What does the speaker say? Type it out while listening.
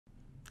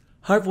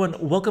Hi everyone,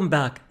 welcome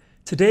back.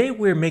 Today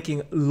we're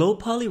making low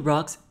poly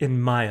rocks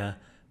in Maya.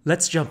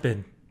 Let's jump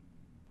in.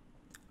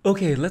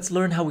 Okay, let's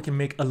learn how we can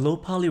make a low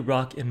poly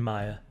rock in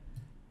Maya.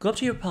 Go up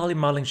to your poly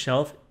modeling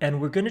shelf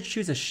and we're going to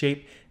choose a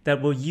shape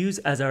that we'll use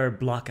as our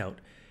blockout.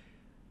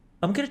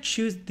 I'm going to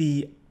choose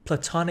the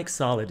Platonic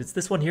Solid. It's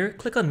this one here.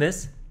 Click on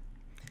this.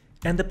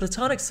 And the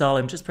Platonic Solid,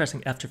 I'm just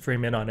pressing F to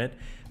frame in on it.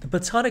 The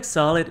Platonic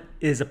Solid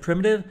is a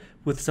primitive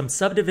with some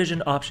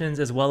subdivision options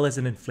as well as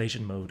an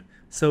inflation mode.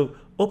 So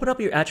open up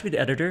your attribute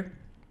editor,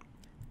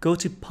 go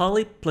to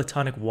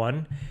Polyplatonic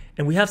 1,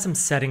 and we have some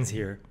settings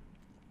here.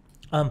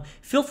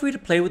 Feel free to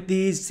play with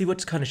these, see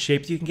what kind of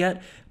shapes you can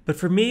get. But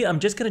for me, I'm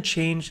just going to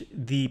change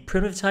the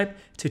primitive type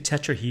to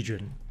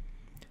tetrahedron.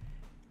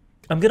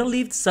 I'm going to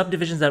leave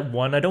subdivisions at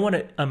 1. I don't want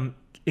to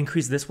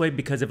increase this way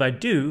because if I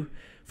do,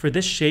 for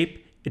this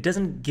shape, it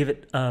doesn't give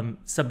it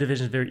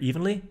subdivisions very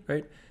evenly,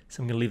 right?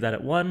 So I'm going to leave that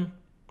at 1.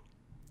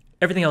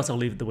 Everything else I'll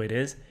leave the way it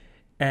is.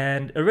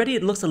 And already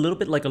it looks a little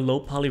bit like a low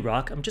poly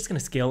rock. I'm just going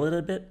to scale it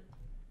a bit.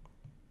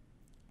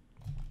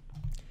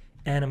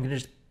 And I'm going to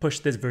just push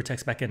this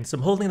vertex back in. So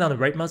I'm holding down the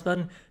right mouse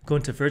button, go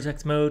into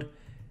vertex mode,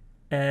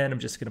 and I'm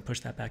just going to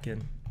push that back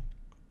in.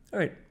 All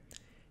right,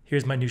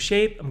 here's my new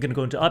shape. I'm going to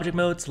go into object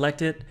mode,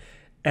 select it,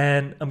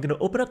 and I'm going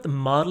to open up the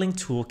modeling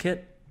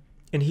toolkit.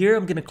 And here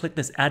I'm going to click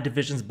this add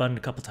divisions button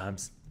a couple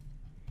times.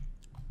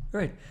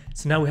 All right,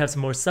 so now we have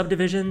some more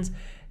subdivisions,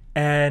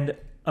 and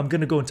I'm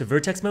going to go into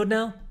vertex mode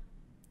now.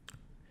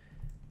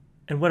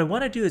 And what I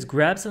want to do is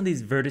grab some of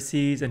these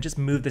vertices and just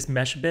move this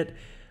mesh a bit,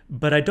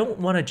 but I don't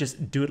want to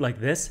just do it like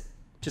this.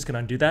 Just going to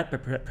undo that by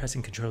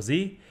pressing Ctrl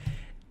Z.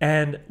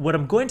 And what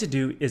I'm going to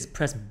do is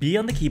press B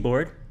on the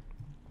keyboard.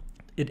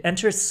 It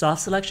enters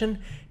soft selection.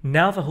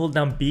 Now if I hold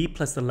down B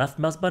plus the left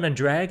mouse button and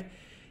drag,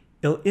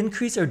 it'll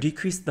increase or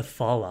decrease the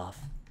fall off.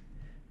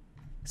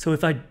 So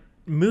if I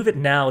move it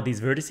now,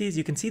 these vertices,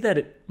 you can see that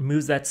it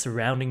moves that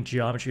surrounding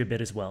geometry a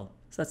bit as well.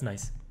 So that's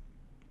nice.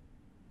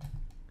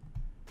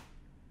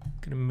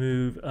 Gonna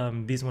move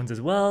these ones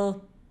as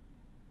well.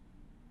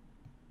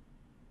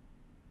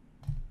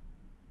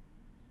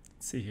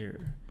 Let's see here.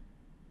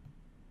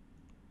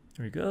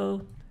 There we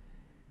go.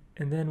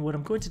 And then what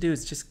I'm going to do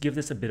is just give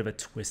this a bit of a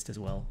twist as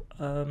well.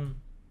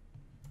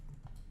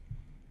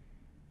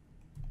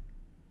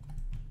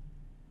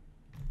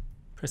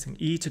 Pressing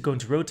E to go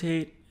into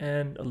rotate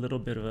and a little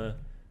bit of a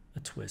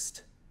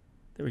twist.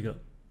 There we go. All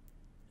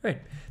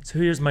right, so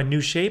here's my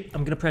new shape.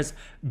 I'm gonna press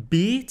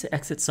B to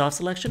exit soft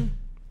selection.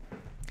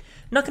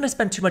 I'm not going to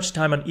spend too much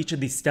time on each of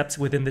these steps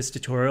within this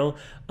tutorial.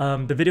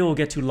 The video will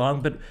get too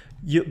long, but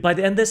by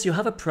the end of this, you'll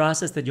have a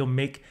process that you'll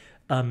make,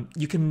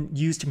 you can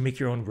use to make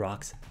your own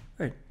rocks.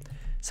 All right,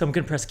 so I'm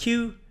going to press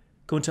Q,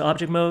 go into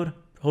object mode,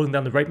 holding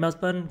down the right mouse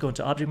button, go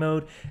into object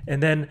mode,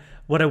 and then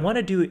what I want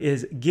to do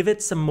is give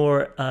it some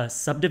more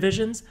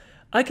subdivisions.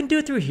 I can do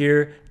it through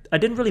here. I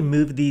didn't really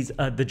move these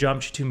the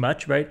geometry too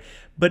much, right?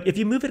 But if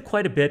you move it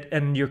quite a bit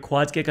and your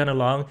quads get kind of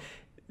long,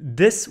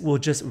 this will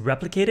just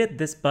replicate it,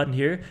 this button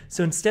here.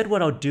 So instead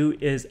what I'll do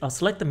is I'll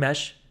select the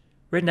mesh.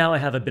 Right now I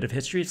have a bit of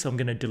history, so I'm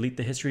going to delete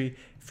the history,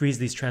 freeze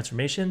these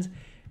transformations,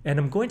 and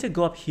I'm going to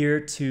go up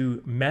here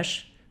to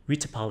mesh,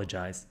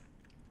 retopologize.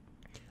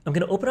 I'm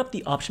going to open up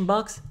the option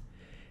box,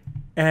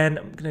 and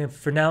I'm going to,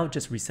 for now,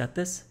 just reset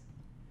this.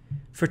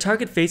 For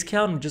target face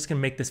count, I'm just going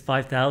to make this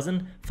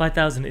 5,000.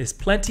 5,000 is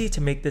plenty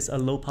to make this a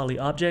low poly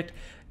object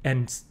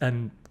and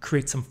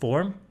create some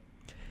form.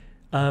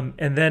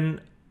 And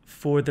then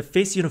for the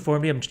face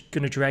uniformity, I'm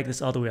going to drag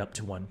this all the way up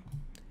to 1.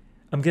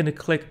 I'm going to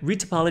click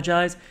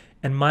retopologize,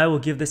 and Maya will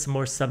give this some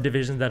more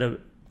subdivisions that are a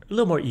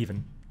little more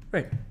even.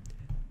 Right.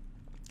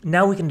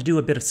 Now we can do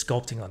a bit of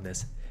sculpting on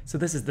this. So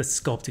this is the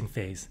sculpting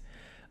phase.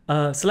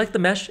 Select the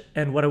mesh,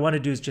 and what I want to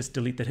do is just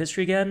delete the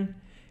history again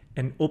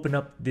and open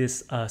up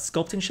this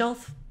sculpting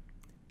shelf.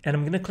 And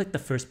I'm going to click the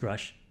first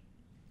brush.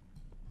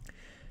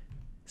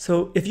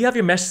 So if you have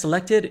your mesh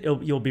selected,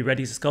 you'll be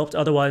ready to sculpt.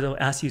 Otherwise, I'll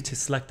ask you to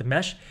select the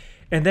mesh.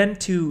 And then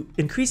to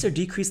increase or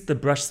decrease the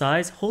brush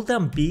size, hold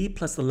down B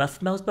plus the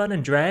left mouse button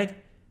and drag,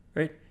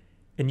 right?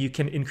 And you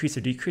can increase or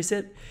decrease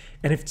it.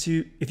 And if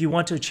you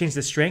want to change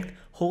the strength,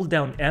 hold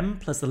down M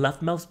plus the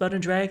left mouse button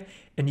and drag,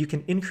 and you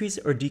can increase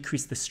or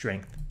decrease the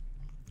strength.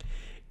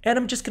 And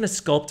I'm just gonna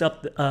sculpt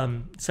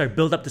up,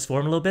 build up this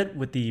form a little bit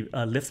with the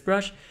lifts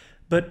brush,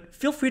 but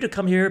feel free to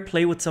come here,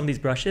 play with some of these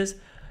brushes.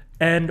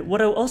 And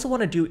what I also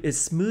wanna do is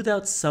smooth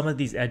out some of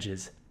these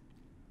edges,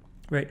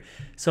 right?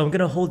 So I'm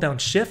gonna hold down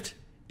Shift,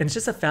 and it's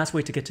just a fast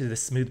way to get to the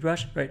smooth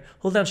brush, right?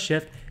 Hold down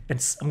Shift,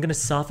 and I'm gonna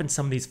soften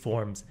some of these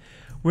forms.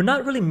 We're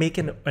not really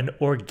making an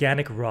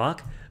organic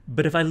rock,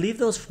 but if I leave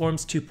those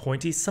forms too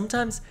pointy,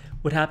 sometimes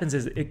what happens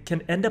is it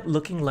can end up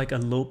looking like a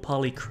low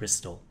poly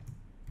crystal.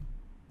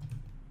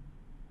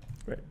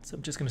 Right, so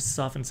I'm just gonna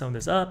soften some of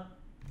this up.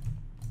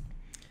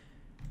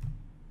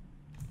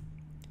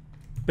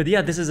 But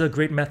yeah, this is a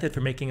great method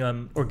for making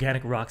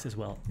organic rocks as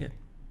well. Yeah.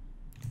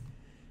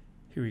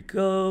 Here we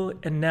go,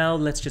 and now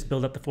let's just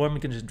build up the form. I'm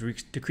gonna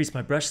just decrease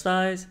my brush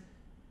size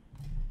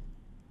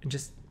and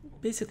just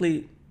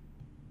basically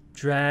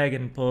drag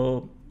and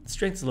pull.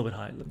 Strength's a little bit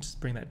high. Let's just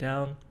bring that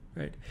down.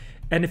 right?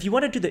 And if you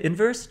want to do the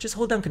inverse, just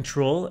hold down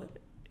Control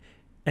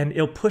and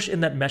it'll push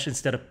in that mesh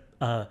instead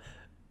of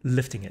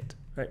lifting it,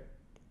 right?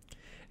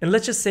 And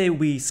let's just say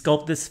we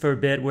sculpt this for a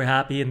bit, we're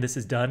happy and this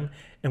is done,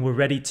 and we're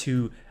ready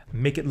to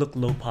make it look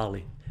low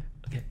poly.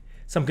 Okay,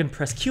 so I'm gonna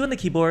press Q on the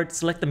keyboard,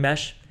 select the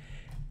mesh,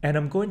 and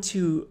I'm going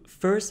to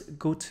first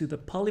go to the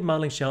poly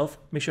modeling shelf,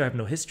 make sure I have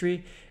no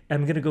history,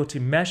 and I'm gonna go to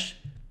mesh.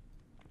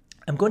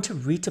 I'm going to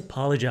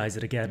retopologize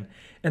it again.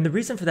 And the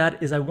reason for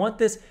that is I want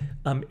this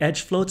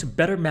edge flow to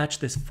better match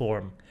this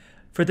form.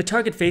 For the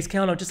target face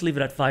count, I'll just leave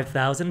it at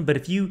 5,000, but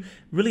if you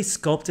really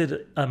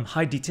sculpted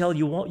high detail,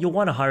 you'll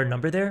want a higher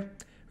number there,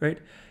 right?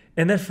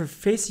 And then for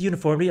face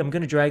uniformity, I'm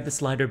gonna drag the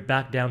slider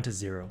back down to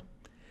 0.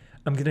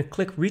 I'm gonna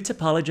click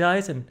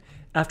retopologize, and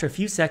after a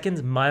few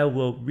seconds, Maya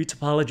will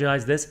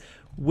retopologize this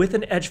with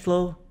an edge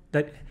flow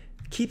that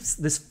keeps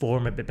this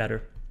form a bit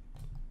better.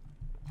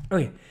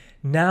 Okay,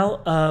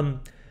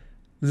 now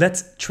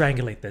let's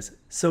triangulate this.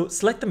 So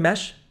select the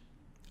mesh,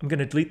 I'm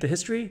gonna delete the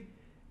history,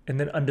 and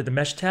then under the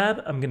mesh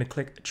tab, I'm gonna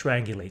click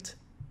triangulate.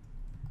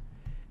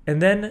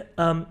 And then,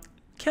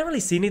 can't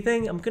really see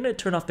anything. I'm gonna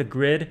turn off the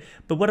grid,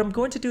 but what I'm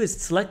going to do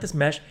is select this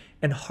mesh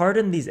and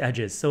harden these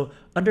edges. So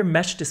under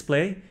mesh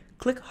display,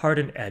 click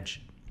harden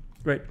edge,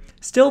 right?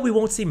 Still, we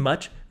won't see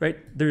much, right?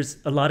 There's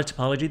a lot of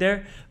topology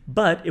there,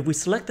 but if we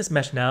select this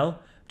mesh now,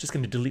 I'm just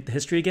gonna delete the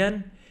history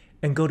again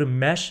and go to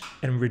mesh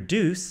and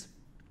reduce.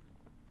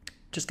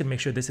 Just gonna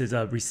make sure this is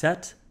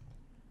reset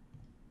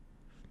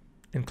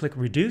and click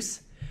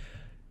reduce.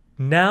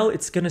 Now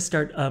it's gonna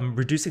start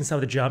reducing some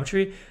of the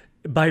geometry.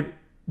 By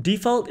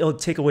default, it'll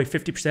take away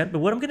 50%, but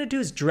what I'm gonna do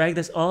is drag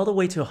this all the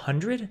way to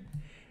 100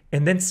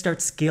 and then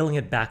start scaling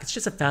it back. It's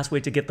just a fast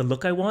way to get the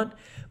look I want.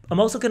 I'm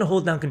also gonna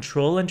hold down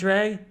Control and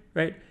drag,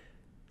 right?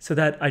 So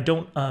that I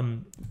don't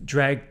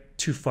drag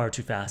too far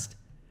too fast.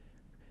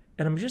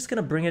 And I'm just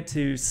gonna bring it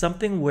to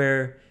something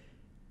where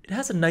it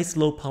has a nice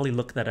low poly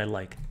look that I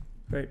like,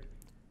 right?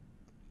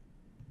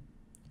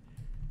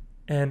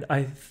 And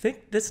I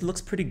think this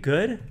looks pretty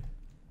good.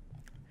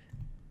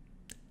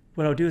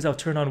 What I'll do is I'll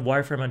turn on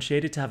wireframe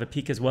unshaded to have a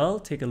peek as well,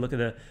 take a look at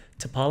the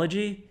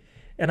topology.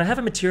 And I have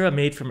a material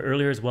made from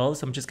earlier as well,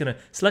 so I'm just gonna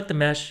select the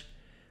mesh,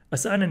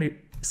 assign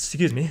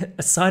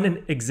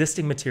an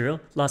existing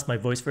material, lost my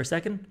voice for a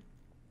second.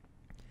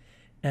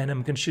 And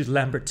I'm gonna choose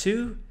Lambert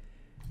 2.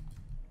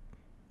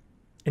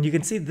 And you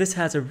can see this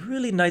has a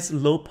really nice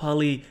low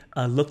poly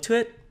look to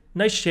it.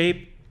 Nice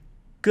shape,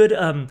 good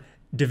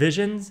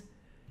divisions.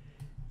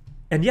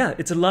 And yeah,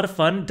 it's a lot of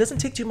fun. It doesn't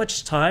take too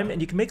much time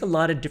and you can make a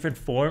lot of different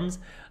forms.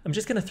 I'm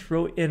just gonna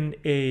throw in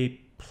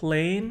a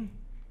plane.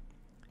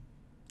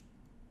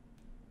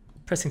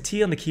 Pressing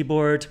T on the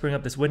keyboard to bring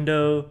up this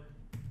window.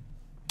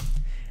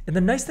 And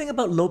the nice thing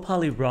about low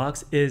poly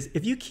rocks is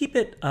if you keep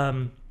it,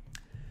 sorry,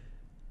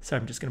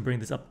 I'm just gonna bring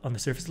this up on the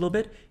surface a little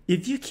bit.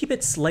 If you keep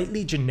it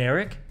slightly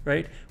generic,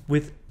 right,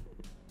 with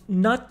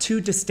not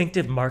too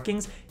distinctive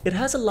markings, it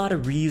has a lot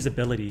of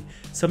reusability.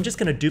 So I'm just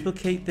gonna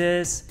duplicate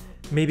this,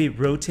 maybe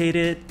rotate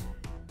it,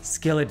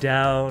 scale it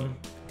down,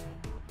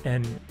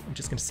 and I'm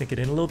just gonna sync it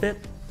in a little bit.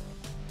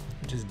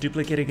 Just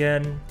duplicate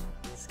again,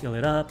 scale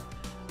it up.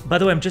 By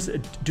the way, I'm just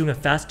doing a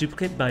fast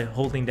duplicate by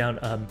holding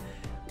down,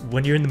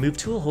 when you're in the move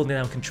tool, holding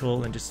down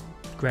Control and just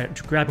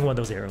grabbing one of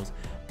those arrows.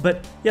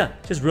 But yeah,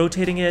 just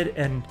rotating it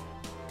and,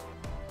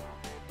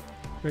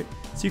 right?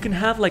 So you can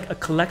have like a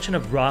collection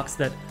of rocks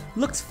that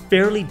looks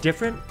fairly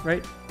different,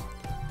 right?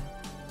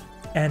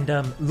 And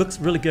looks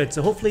really good.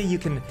 So hopefully you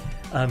can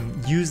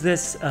use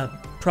this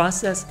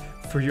process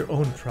for your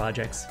own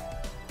projects.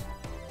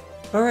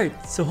 All right,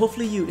 so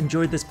hopefully you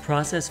enjoyed this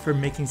process for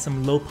making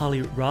some low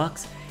poly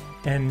rocks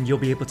and you'll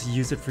be able to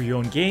use it for your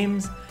own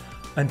games.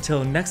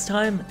 Until next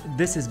time,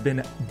 this has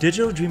been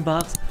Digital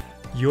Dreambox,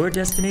 your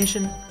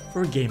destination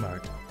for game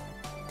art.